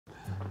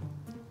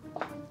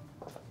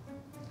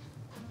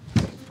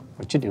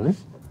What you doing?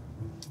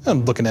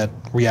 I'm looking at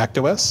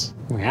ReactOS.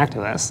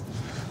 ReactOS?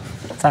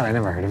 Thought I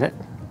never heard of it.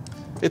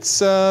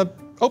 It's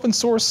open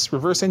source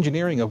reverse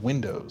engineering of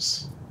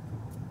Windows.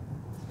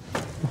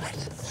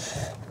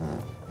 What?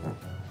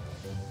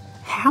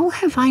 How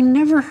have I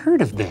never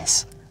heard of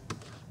this?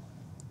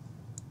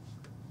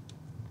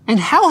 And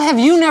how have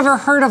you never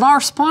heard of our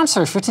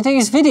sponsor for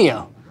today's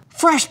video,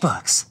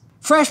 FreshBooks?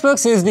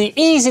 FreshBooks is the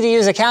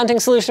easy-to-use accounting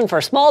solution for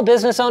small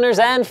business owners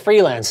and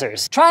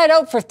freelancers. Try it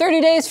out for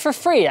 30 days for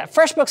free at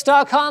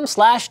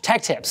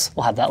freshbooks.com/techtips.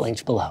 We'll have that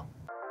linked below.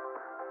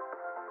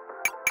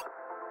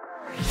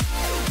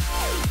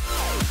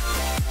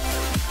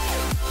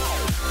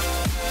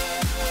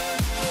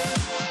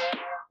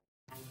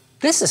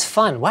 This is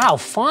fun. Wow,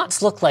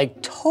 fonts look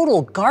like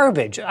total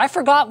garbage. I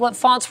forgot what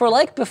fonts were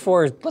like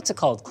before. What's it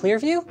called?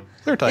 Clearview?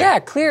 ClearType. Yeah,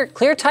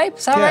 ClearType,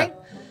 is that right?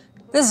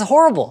 This is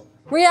horrible.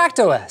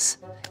 ReactOS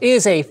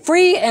is a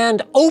free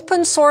and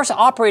open source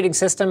operating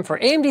system for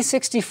AMD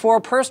 64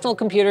 personal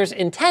computers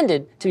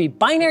intended to be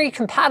binary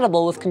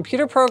compatible with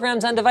computer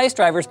programs and device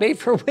drivers made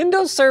for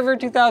Windows Server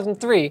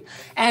 2003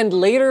 and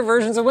later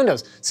versions of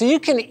Windows. So you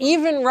can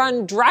even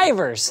run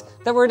drivers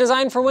that were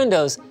designed for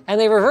Windows, and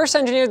they reverse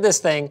engineered this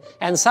thing,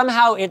 and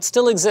somehow it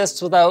still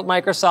exists without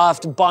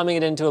Microsoft bombing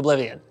it into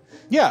oblivion.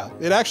 Yeah,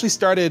 it actually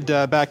started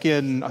back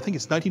in, I think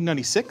it's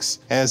 1996,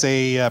 as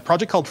a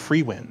project called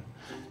FreeWin.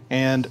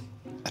 And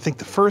I think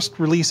the first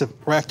release of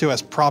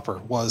ReactOS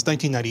proper was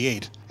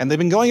 1998, and they've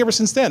been going ever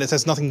since then. It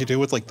has nothing to do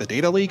with like the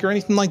data leak or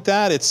anything like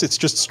that. It's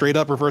just straight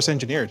up reverse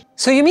engineered.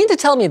 So you mean to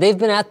tell me they've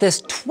been at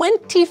this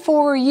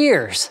 24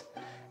 years,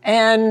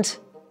 and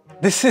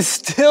this is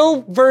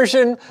still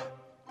version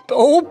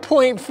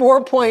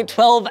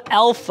 0.4.12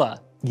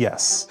 alpha?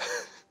 Yes.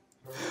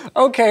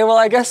 Okay, well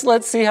I guess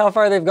let's see how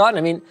far they've gotten.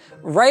 I mean,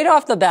 right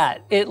off the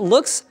bat, it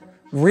looks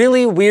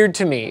really weird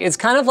to me. It's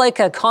kind of like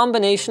a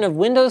combination of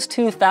Windows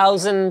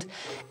 2000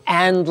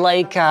 and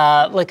like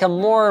a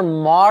more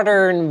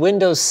modern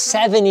Windows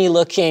 7-y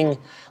looking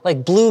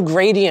like blue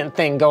gradient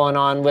thing going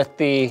on with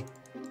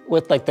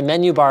like the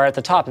menu bar at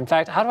the top. In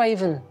fact, how do I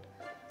even,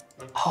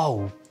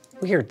 oh,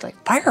 weird, like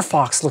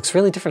Firefox looks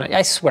really different.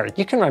 I swear,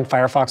 you can run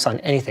Firefox on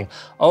anything.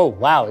 Oh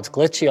wow, it's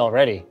glitchy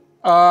already.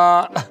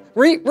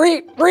 ReactOS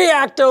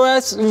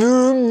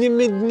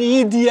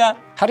Media.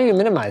 How do you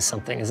minimize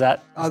something? Is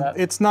that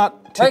it's not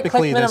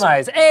typically right-click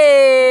minimize.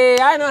 Hey,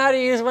 I know how to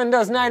use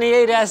Windows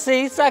 98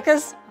 SE,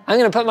 suckers. I'm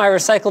gonna put my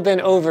recycle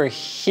bin over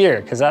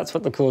here, because that's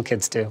what the cool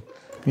kids do.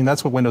 I mean,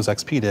 that's what Windows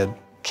XP did.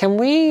 Can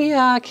we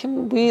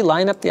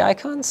line up the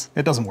icons?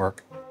 It doesn't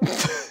work.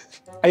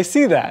 I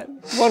see that.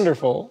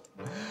 Wonderful.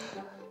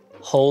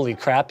 Holy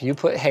crap, you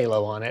put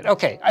Halo on it.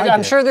 Okay,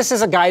 I'm sure this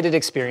is a guided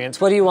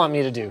experience. What do you want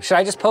me to do? Should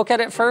I just poke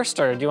at it first,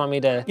 or do you want me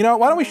to? You know,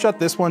 why don't we shut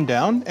this one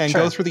down and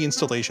go through the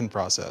installation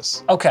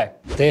process? Okay,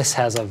 this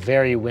has a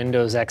very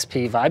Windows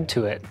XP vibe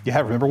to it.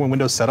 Yeah, remember when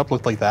Windows setup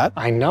looked like that?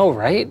 I know,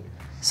 right?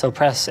 So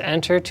press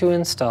enter to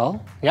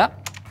install.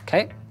 Yep,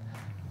 okay.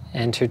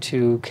 Enter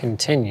to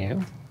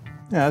continue.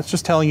 Yeah, it's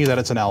just telling you that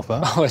it's an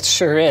alpha. Oh, it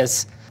sure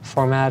is.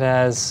 Format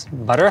as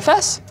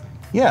ButterFS?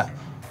 Yeah.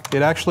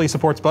 It actually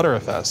supports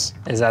ButterFS.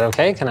 Is that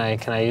okay? Can I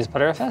use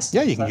ButterFS?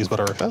 Yeah, you can use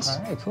ButterFS.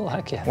 All right, cool,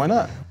 heck yeah. Why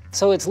not?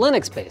 So it's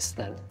Linux-based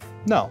then?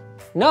 No.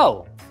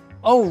 No.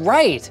 Oh,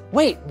 right.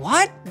 Wait,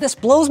 what? This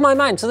blows my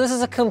mind. So this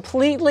is a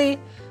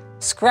completely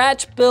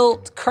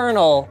scratch-built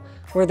kernel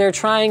where they're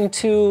trying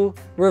to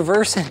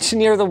reverse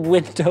engineer the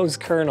Windows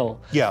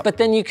kernel. Yeah. But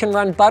then you can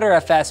run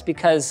ButterFS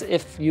because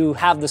if you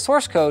have the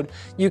source code,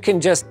 you can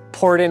just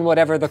port in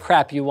whatever the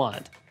crap you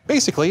want.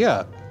 Basically,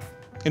 yeah.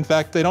 In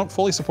fact, they don't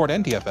fully support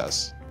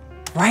NTFS.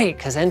 Right,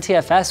 because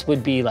NTFS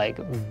would be like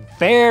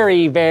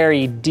very,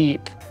 very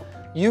deep.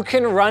 You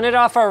can run it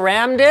off a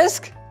RAM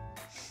disk?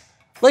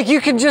 Like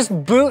you can just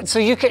boot, so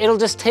it'll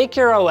just take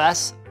your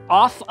OS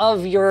off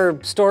of your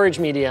storage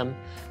medium,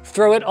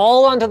 throw it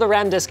all onto the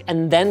RAM disk,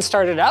 and then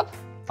start it up?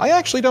 I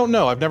actually don't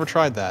know, I've never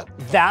tried that.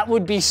 That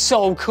would be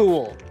so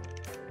cool.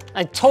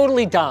 Like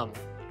totally dumb,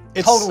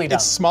 totally dumb.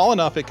 It's small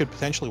enough it could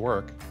potentially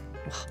work.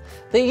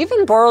 They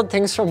even borrowed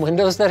things from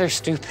Windows that are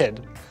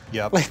stupid.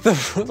 Yep.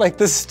 Like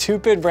the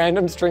stupid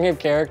random string of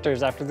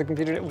characters after the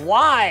computer.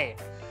 Why?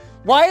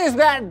 Why is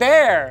that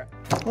there?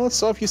 Well,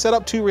 so if you set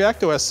up two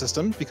ReactOS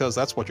systems, because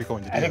that's what you're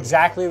going to do. At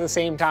exactly the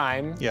same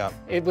time. Yeah.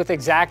 With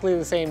exactly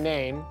the same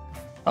name.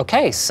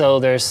 Okay, so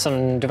there's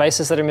some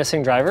devices that are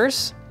missing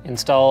drivers.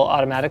 Install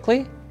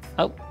automatically.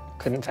 Oh,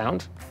 couldn't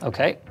found.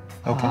 Okay.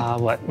 Okay.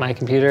 What, my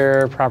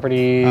computer,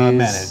 properties.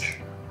 Manage.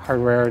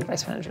 Hardware,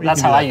 device manager.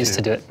 That's how I used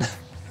to do it.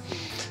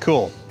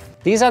 Cool.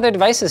 These other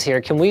devices here,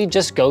 can we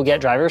just go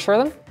get drivers for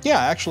them?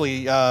 Yeah,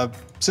 actually,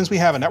 since we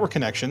have a network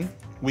connection,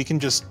 we can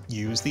just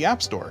use the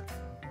App Store.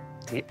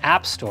 The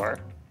App Store?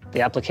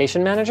 The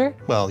application manager?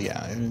 Well,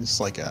 yeah,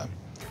 it's like a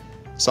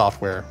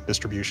software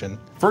distribution.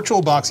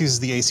 VirtualBox uses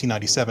the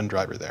AC97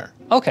 driver there.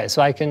 Okay,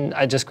 so I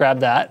just grab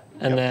that,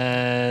 and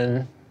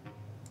then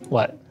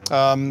what?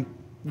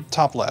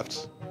 Top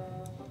left.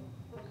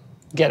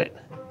 Get it.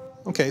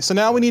 Okay, so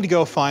now we need to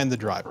go find the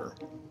driver.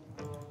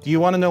 Do you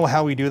want to know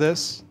how we do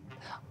this?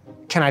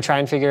 Can I try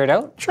and figure it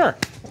out? Sure,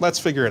 let's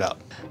figure it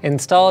out.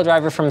 Install a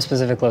driver from a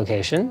specific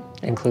location,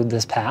 include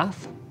this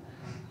path.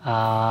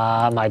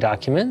 My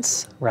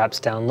documents, wraps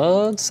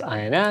downloads,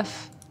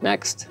 INF,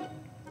 next.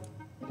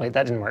 Wait,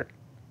 that didn't work.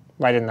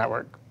 Why didn't that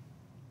work?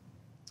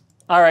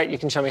 All right, you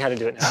can show me how to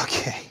do it now.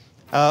 Okay.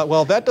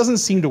 Well, that doesn't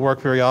seem to work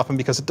very often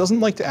because it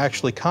doesn't like to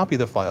actually copy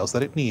the files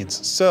that it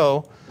needs.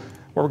 So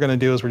what we're going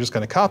to do is we're just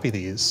going to copy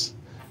these.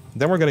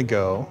 Then we're going to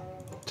go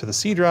to the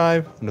C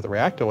drive into the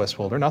ReactOS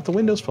folder, not the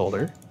Windows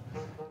folder.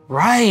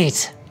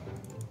 Right.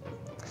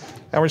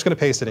 And we're just going to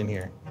paste it in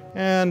here.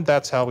 And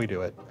that's how we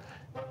do it.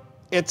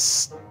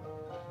 It's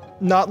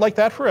not like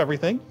that for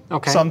everything.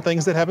 Okay. Some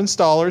things that have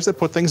installers that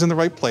put things in the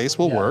right place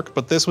will work,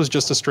 but this was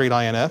just a straight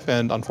INF,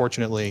 and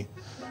unfortunately,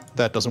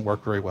 that doesn't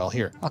work very well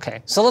here.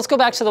 Okay, so let's go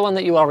back to the one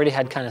that you already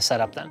had kind of set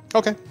up then.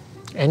 Okay.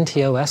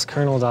 NTOS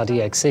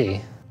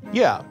kernel.exe.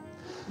 Yeah.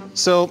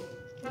 So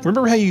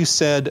remember how you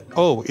said,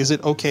 oh, is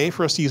it okay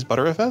for us to use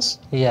Btrfs?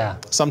 Yeah.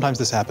 Sometimes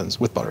this happens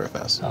with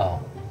Btrfs.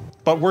 Oh.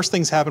 But worse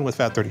things happen with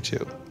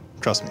FAT32.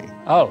 Trust me.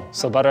 Oh,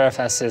 so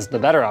Btrfs is the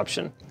better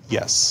option.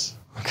 Yes.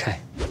 Okay.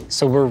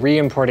 So we're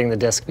re-importing the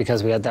disk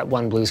because we had that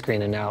one blue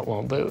screen and now it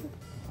won't boot.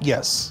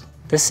 Yes.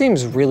 This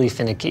seems really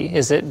finicky.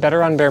 Is it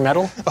better on bare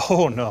metal?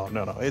 Oh, no.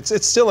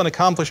 It's still an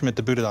accomplishment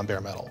to boot it on bare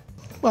metal.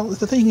 Well,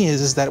 the thing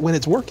is that when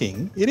it's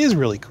working, it is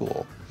really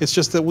cool. It's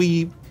just that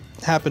we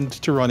happened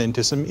to run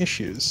into some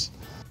issues.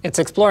 It's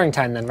exploring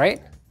time then, right?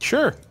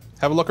 Sure.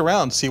 Have a look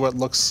around, see what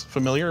looks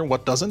familiar and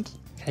what doesn't.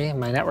 Okay,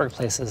 my network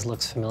places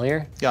looks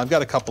familiar. Yeah, I've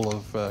got a couple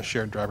of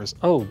shared drivers.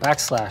 Oh,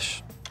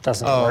 backslash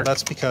doesn't work. Oh,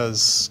 that's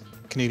because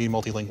Canadian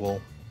multilingual.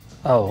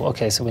 Oh,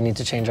 okay, so we need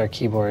to change our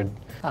keyboard.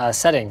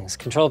 Settings,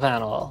 control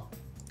panel,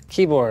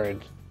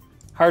 keyboard,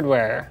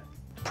 hardware,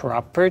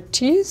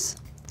 properties?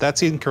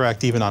 That's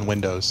incorrect even on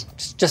Windows.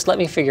 Just let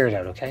me figure it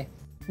out, okay?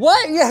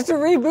 What? You have to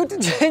reboot to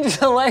change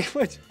the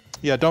language?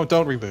 Yeah, don't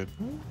reboot.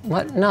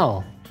 What?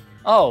 No.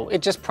 Oh,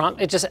 it just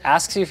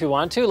asks you if you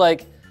want to,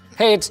 like,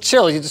 hey, it's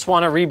chill, you just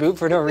want to reboot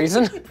for no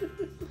reason?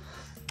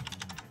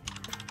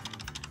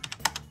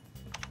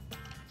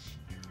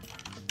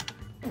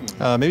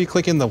 Maybe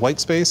click in the white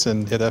space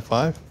and hit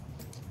F5.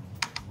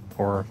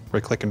 Or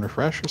right-click and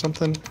refresh or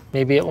something.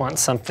 Maybe it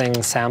wants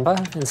something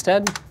Samba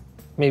instead.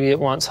 Maybe it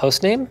wants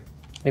hostname.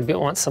 Maybe it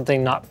wants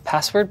something not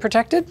password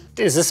protected.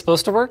 Is this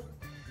supposed to work?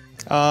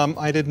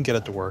 I didn't get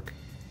it to work.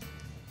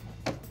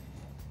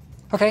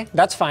 Okay,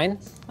 that's fine.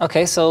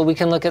 Okay, so we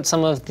can look at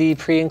some of the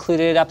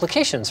pre-included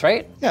applications,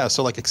 right? Yeah,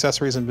 so like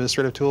accessories and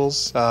administrative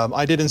tools.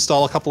 I did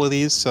install a couple of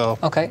these, so.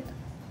 Okay.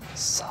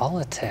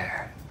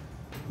 Solitaire.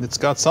 It's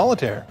got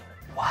Solitaire.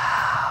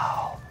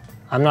 Wow.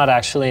 I'm not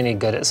actually any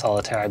good at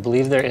Solitaire. I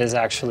believe there is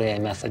actually a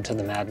method to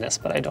the madness,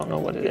 but I don't know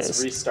what it is.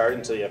 It's restart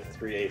until you have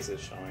 3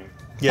 aces showing.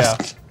 Yeah.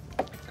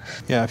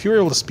 Yeah, if you were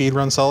able to speed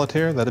run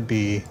Solitaire, that'd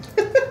be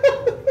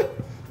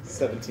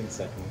 17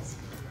 seconds.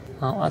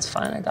 Oh, that's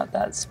fine. I got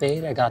that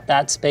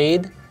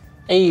spade.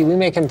 Hey, we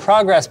making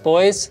progress,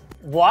 boys.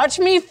 Watch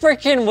me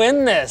freaking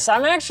win this.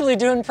 I'm actually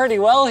doing pretty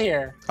well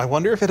here. I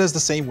wonder if it has the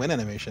same win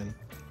animation.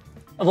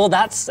 Well,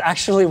 that's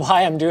actually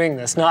why I'm doing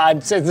this. No,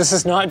 this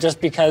is not just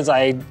because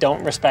I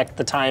don't respect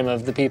the time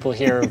of the people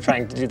here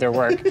trying to do their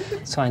work.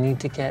 So I need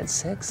to get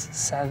 6,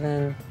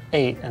 7,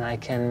 8, and I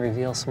can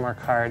reveal some more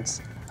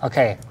cards.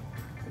 Okay,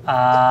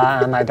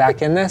 am I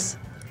back in this?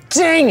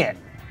 Dang it!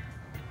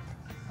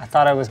 I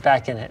thought I was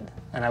back in it,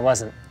 and I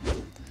wasn't.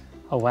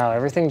 Oh wow,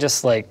 everything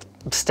just like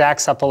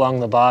stacks up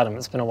along the bottom.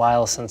 It's been a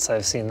while since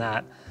I've seen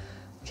that.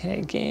 Okay,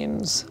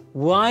 games.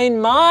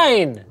 Wine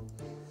mine!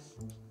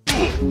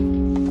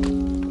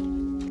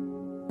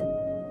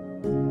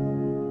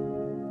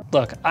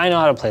 Look, I know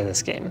how to play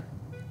this game.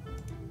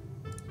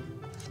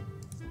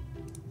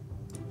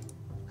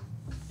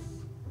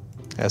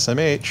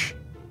 SMH.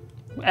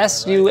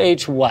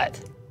 SUH what?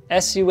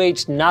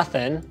 SUH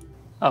nothing.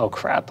 Oh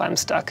crap, I'm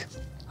stuck.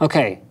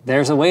 Okay,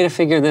 there's a way to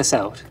figure this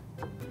out.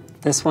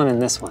 This one and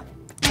this one.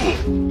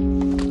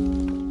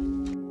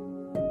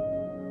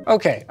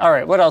 Okay, all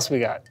right, what else we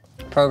got?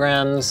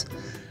 Programs.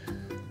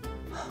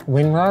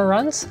 WinRAR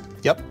runs?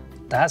 Yep.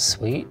 That's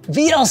sweet.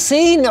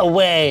 VLC, no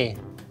way!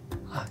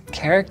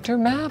 Character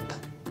map?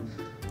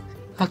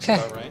 Okay.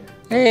 Right.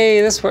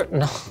 Hey, this work.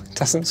 No, it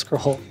doesn't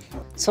scroll.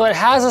 So it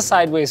has a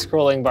sideways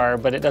scrolling bar,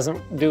 but it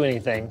doesn't do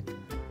anything.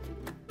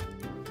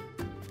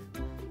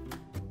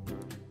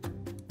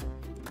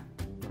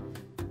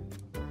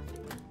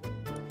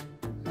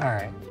 All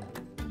right.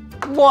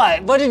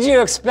 What? What did you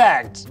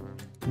expect?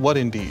 What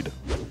indeed?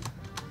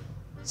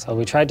 So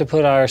we tried to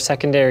put our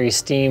secondary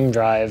Steam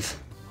drive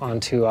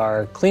onto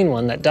our clean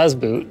one that does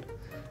boot.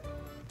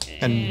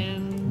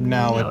 And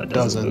now no, it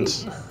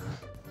doesn't.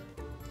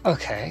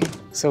 Okay,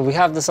 so we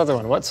have this other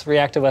one. What's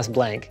ReactOS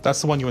blank? That's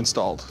the one you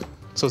installed.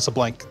 So it's a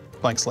blank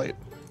slate.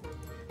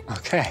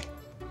 Okay.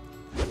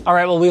 All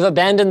right, well, we've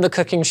abandoned the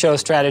cooking show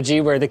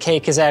strategy where the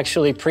cake is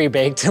actually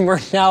pre-baked, and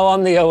we're now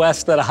on the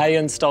OS that I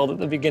installed at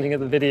the beginning of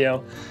the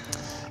video.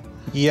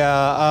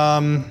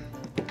 Yeah,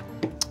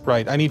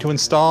 right. I need to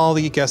install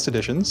the guest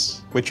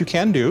editions, which you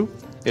can do.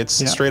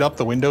 It's straight up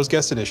the Windows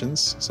guest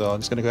editions, so I'm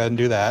just gonna go ahead and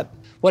do that.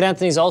 What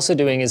Anthony's also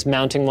doing is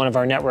mounting one of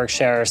our network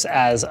shares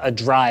as a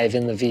drive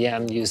in the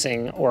VM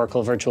using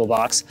Oracle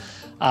VirtualBox.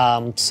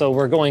 So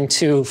we're going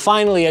to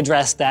finally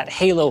address that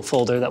Halo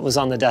folder that was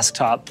on the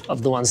desktop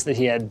of the ones that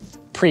he had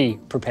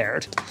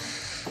pre-prepared.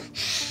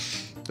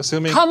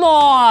 Assuming. Come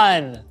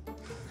on!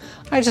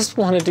 I just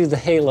want to do the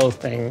Halo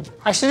thing.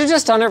 I should have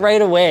just done it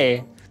right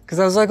away, because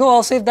I was like, oh,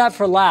 I'll save that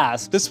for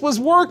last. This was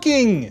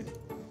working!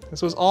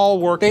 This was all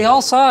working. They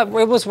all saw it.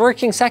 It was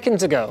working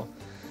seconds ago.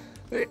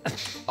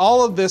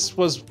 All of this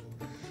was...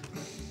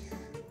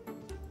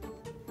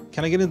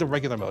 Can I get into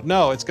regular mode?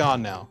 No, it's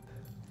gone now.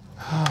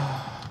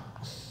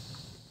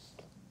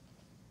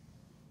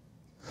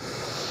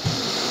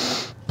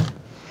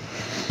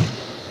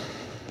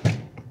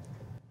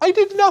 I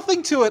did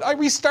nothing to it. I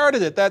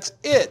restarted it. That's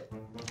it.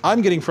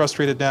 I'm getting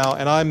frustrated now,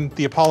 and I'm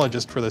the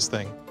apologist for this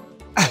thing.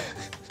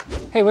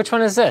 Hey, which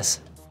one is this?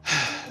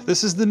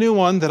 This is the new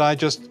one that I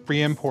just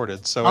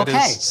re-imported. So it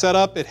is set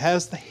up. It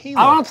has the Halo.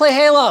 I want to play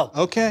Halo.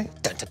 Okay.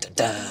 Dun, dun, dun,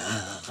 dun.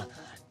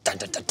 Dun,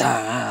 dun, dun,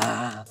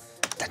 dun.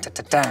 Dun, dun,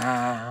 dun,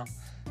 dun.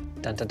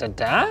 Dun, dun, dun,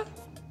 dun.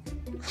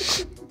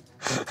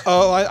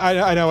 Oh,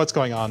 I know what's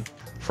going on.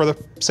 For the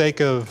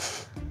sake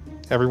of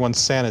everyone's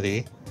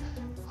sanity,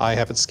 I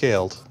have it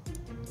scaled.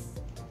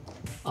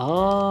 Oh.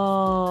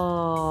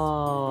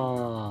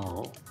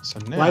 So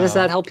now, why does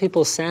that help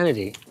people's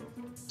sanity?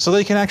 So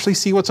they can actually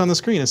see what's on the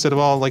screen instead of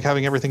all like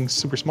having everything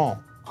super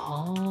small.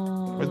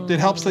 Oh. It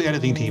helps the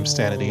editing team's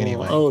sanity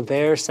anyway. Oh,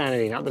 their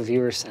sanity, not the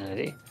viewer's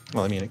sanity.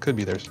 Well, I mean, it could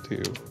be theirs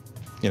too.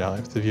 You know,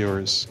 if the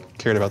viewers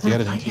cared about the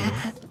editing team.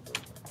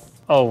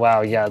 Oh,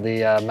 wow, yeah,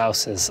 the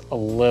mouse is a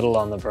little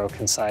on the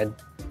broken side.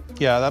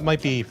 Yeah, that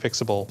might be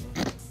fixable.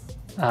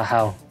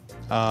 How?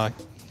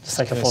 Just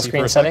like a full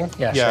screen setting?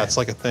 Yeah, sure. it's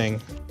like a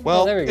thing.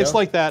 Well, there we go. It's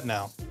like that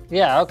now.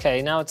 Yeah,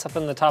 okay, now it's up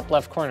in the top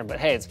left corner, but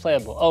hey, it's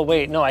playable. Oh,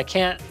 wait, no, I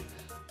can't.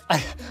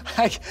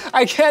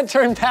 I can't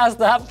turn past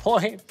that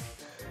point.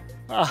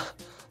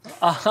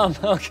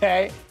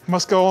 Okay.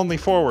 Must go only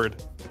forward.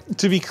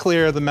 To be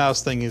clear, the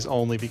mouse thing is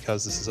only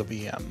because this is a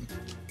VM.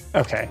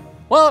 Okay.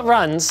 Well, it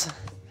runs.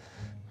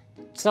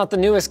 It's not the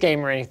newest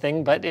game or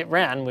anything, but it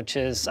ran, which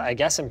is, I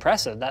guess,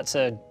 impressive. That's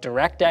a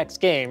DirectX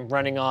game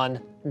running on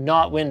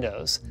not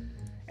Windows.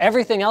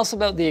 Everything else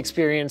about the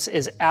experience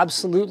is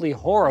absolutely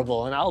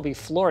horrible, and I'll be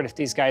floored if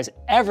these guys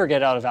ever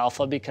get out of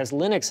alpha, because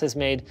Linux has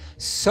made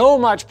so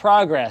much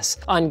progress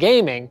on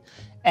gaming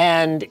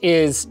and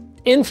is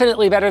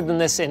infinitely better than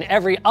this in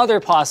every other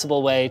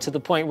possible way, to the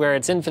point where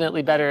it's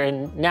infinitely better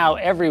in now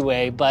every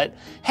way. But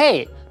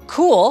hey,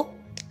 cool.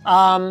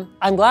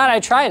 I'm glad I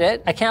tried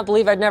it. I can't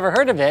believe I'd never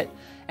heard of it.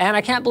 And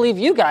I can't believe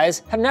you guys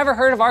have never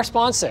heard of our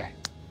sponsor.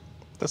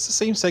 That's the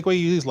same segue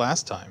you used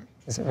last time.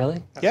 Is it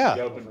really?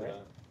 Yeah.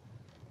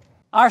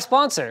 Our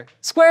sponsor,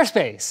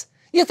 Squarespace.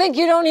 You think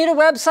you don't need a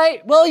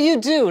website? Well,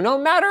 you do. No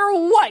matter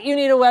what you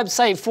need a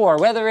website for,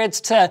 whether it's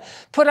to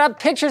put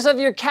up pictures of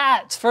your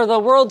cats for the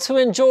world to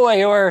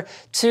enjoy, or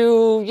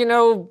to, you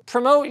know,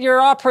 promote your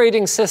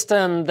operating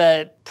system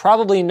that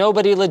probably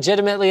nobody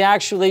legitimately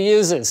actually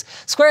uses.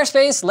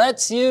 Squarespace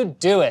lets you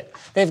do it.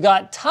 They've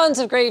got tons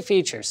of great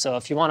features. So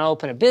if you want to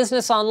open a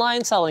business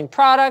online selling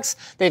products,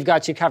 they've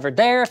got you covered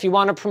there. If you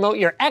want to promote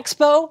your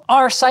expo,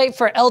 our site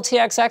for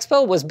LTX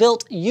Expo was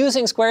built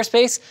using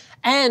Squarespace,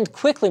 and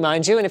quickly,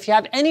 mind you. And if you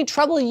have any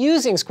trouble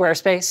using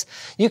Squarespace,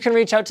 you can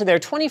reach out to their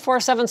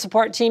 24/7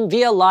 support team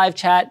via live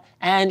chat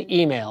and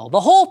email. The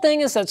whole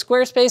thing is that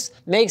Squarespace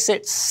makes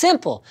it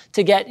simple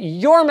to get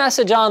your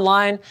message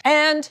online,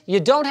 and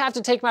you don't have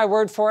to take my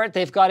word for it.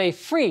 They've got a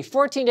free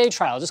 14-day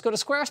trial. Just go to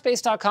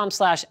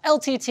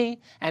squarespace.com/LTT,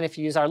 and if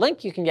you use our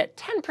link, you can get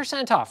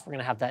 10% off. We're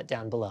gonna have that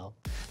down below.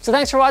 So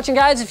thanks for watching,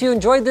 guys. If you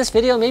enjoyed this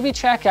video, maybe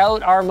check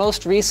out our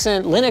most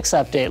recent Linux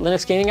update,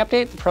 Linux gaming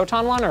update, the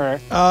Proton one, or?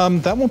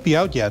 That won't be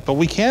out yet, but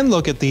we can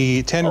look at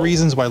the 10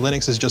 reasons why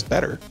Linux is just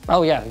better.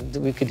 Oh yeah,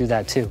 we could do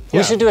that too. Yeah.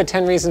 We should do a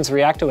 10 reasons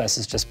ReactOS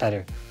is just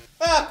better.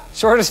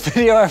 Shortest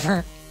video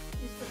ever.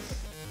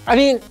 I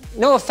mean,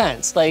 no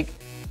offense, like,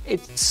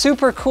 it's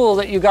super cool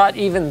that you got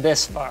even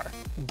this far,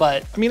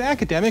 but... I mean,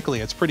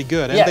 academically, it's pretty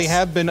good, and they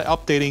have been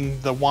updating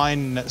the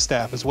Wine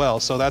staff as well,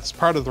 so that's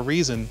part of the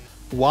reason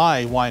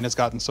why Wine has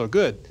gotten so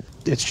good.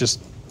 It's just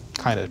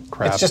kind of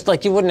crap. It's just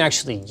like you wouldn't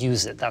actually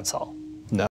use it, that's all.